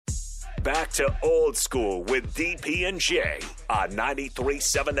Back to old school with DP and J on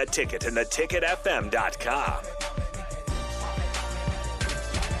 93.7 The Ticket and theticketfm.com.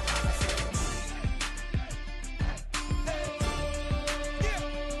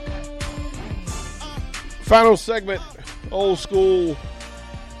 Final segment, old school.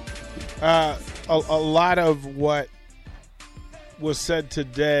 A lot of what was said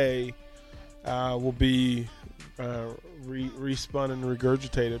today will be respun and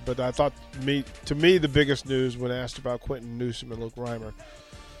regurgitated. But I thought, to me, the biggest news when asked about Quentin Newsome and Luke Reimer,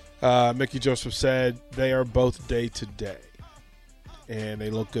 Mickey Joseph said they are both day to day, and they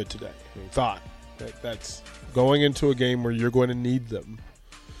look good today. He thought that's going into a game where you're going to need them,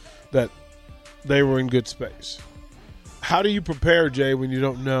 that they were in good space. How do you prepare, Jay, when you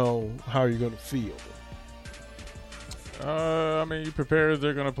don't know how you're going to feel? You prepare as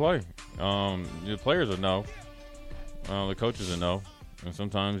they're going to play. The players will know. The coaches will know. And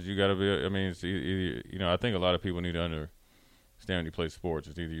sometimes you got to be, it's either, I think a lot of people need to understand when you play sports.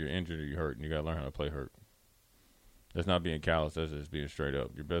 It's either you're injured or you're hurt, and you got to learn how to play hurt. That's not being callous. That's just being straight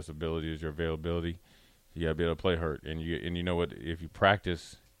up. Your best ability is your availability. You got to be able to play hurt. And you know what? If you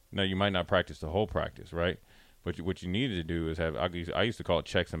practice, you might not practice the whole practice, right? But what you need to do is have, I used to call it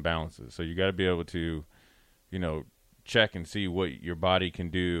checks and balances. So you got to be able to, check and see what your body can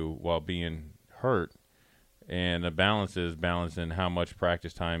do while being hurt. And the balance is balancing how much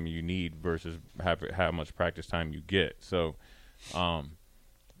practice time you need versus how much practice time you get. So,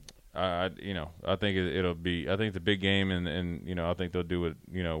 I think it'll be, I think it's a big game, and I think they'll do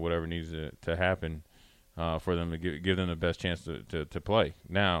whatever needs to happen for them to give them the best chance to play.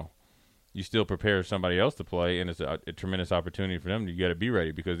 Now, you still prepare somebody else to play, and it's a tremendous opportunity for them. You got to be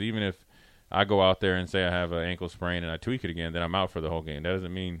ready, because even if I go out there and say I have an ankle sprain and I tweak it again, then I'm out for the whole game. That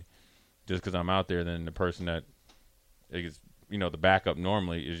doesn't mean just because I'm out there, then the person that is, the backup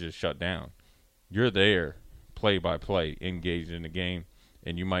normally is just shut down. You're there, play by play, engaged in the game,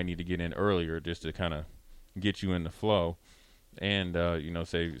 and you might need to get in earlier just to kind of get you in the flow, and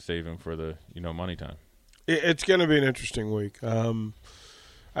save him for the money time. It's going to be an interesting week.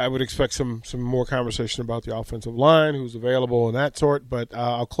 I would expect some more conversation about the offensive line, who's available and that sort, but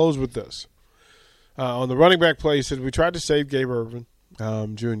I'll close with this. On the running back play, he said, we tried to save Gabe Ervin,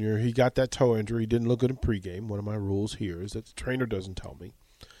 Jr. He got that toe injury. He didn't look good in pregame. One of my rules here is that the trainer doesn't tell me.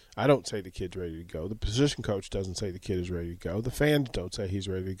 I don't say the kid's ready to go. The position coach doesn't say the kid is ready to go. The fans don't say he's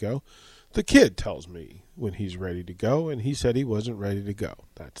ready to go. The kid tells me when he's ready to go, and he said he wasn't ready to go.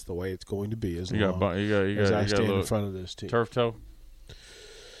 That's the way it's going to be as long as I stand in front of this team. Turf toe?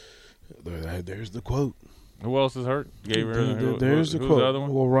 There's the quote. Who else is hurt? There's the quote. The other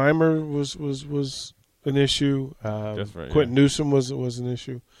one? Well, Reimer was an issue. That's right, Quentin Newsome was an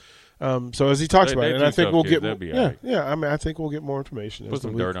issue. So as he talks about it, and I think we'll get I think we'll get more information. Put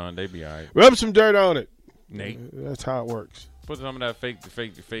some dirt on, they be all right. Rub some dirt on it, Nate. That's how it works. Put some of that fake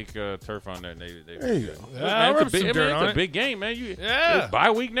turf on there, Nate. There you go. It's a big game, man. It's bye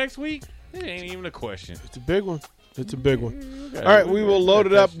week next week. It ain't even a question. It's a big one. All right, we will load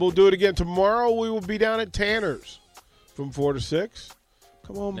it up. We'll do it again tomorrow. We will be down at Tanner's from 4 to 6.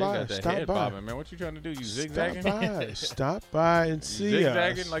 Come on by. Stop by. Man, what you trying to do? You zigzagging? Stop by and see us.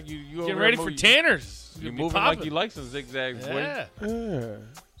 Zigzagging like you get ready for Tanner's. You moving like you like some zigzags. Yeah.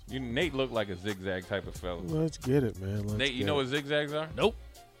 Nate look like a zigzag type of fella. Let's get it, man. Nate, you know what zigzags are? Nope.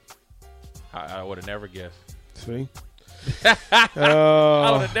 I would have never guessed. See?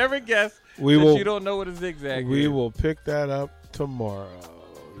 I would have never guessed you don't know what a zigzag is. We will pick that up tomorrow.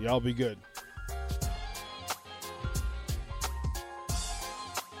 Y'all be good.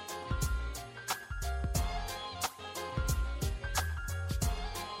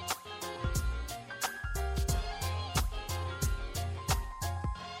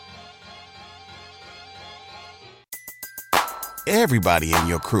 Everybody in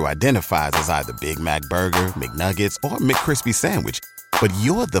your crew identifies as either Big Mac Burger, McNuggets, or McCrispy Sandwich. But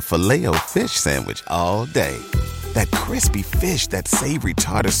you're the Filet-O-Fish Sandwich all day. That crispy fish, that savory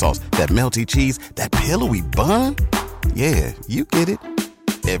tartar sauce, that melty cheese, that pillowy bun. Yeah, you get it.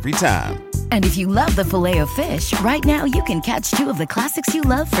 Every time. And if you love the Filet-O-Fish, right now you can catch 2 of the classics you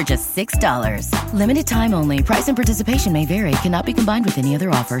love for just $6. Limited time only. Price and participation may vary. Cannot be combined with any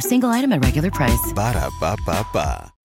other offer. Single item at regular price. Ba-da-ba-ba-ba.